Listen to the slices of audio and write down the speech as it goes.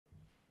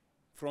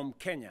from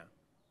Kenya,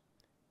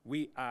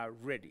 we are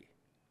ready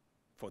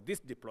for this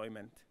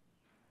deployment,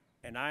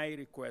 and I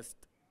request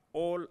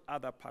all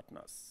other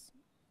partners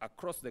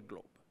across the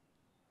globe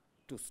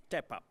to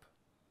step up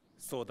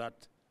so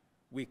that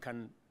we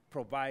can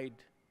provide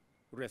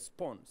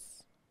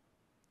response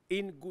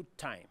in good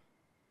time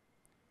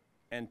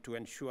and to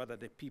ensure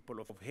that the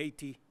people of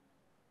Haiti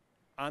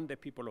and the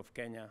people of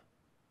Kenya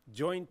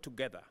join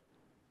together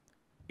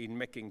in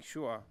making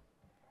sure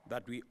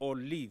that we all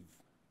live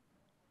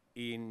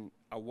in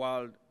a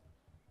world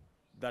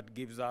that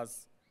gives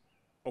us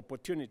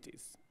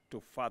opportunities to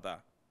further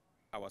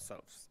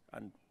ourselves.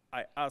 And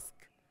I ask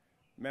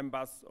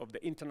members of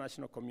the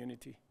international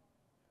community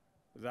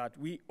that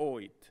we owe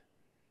it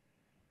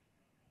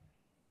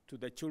to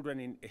the children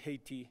in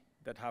Haiti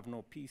that have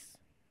no peace,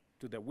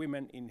 to the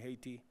women in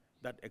Haiti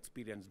that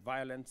experience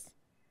violence,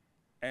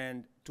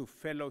 and to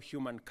fellow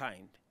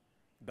humankind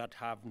that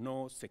have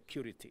no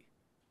security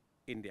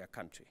in their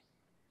country.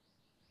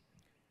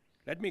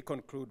 Let me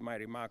conclude my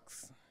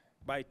remarks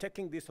by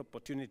taking this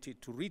opportunity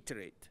to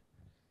reiterate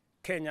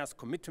Kenya's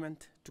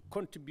commitment to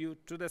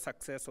contribute to the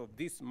success of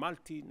this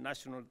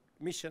multinational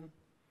mission,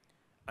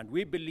 and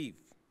we believe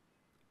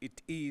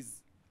it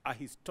is a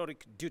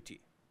historic duty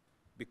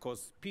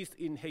because peace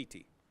in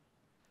Haiti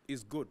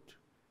is good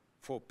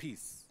for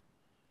peace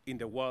in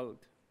the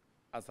world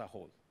as a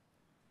whole.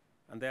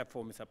 And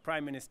therefore, Mr.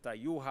 Prime Minister,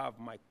 you have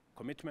my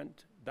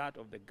commitment, that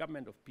of the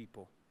government of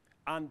people,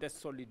 and the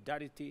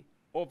solidarity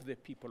of the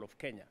people of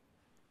Kenya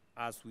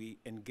as we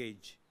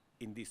engage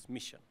in this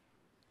mission.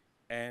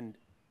 And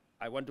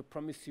I want to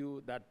promise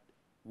you that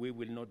we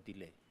will not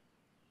delay.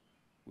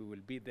 We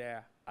will be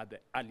there at the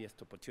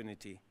earliest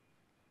opportunity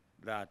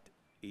that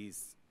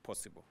is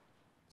possible.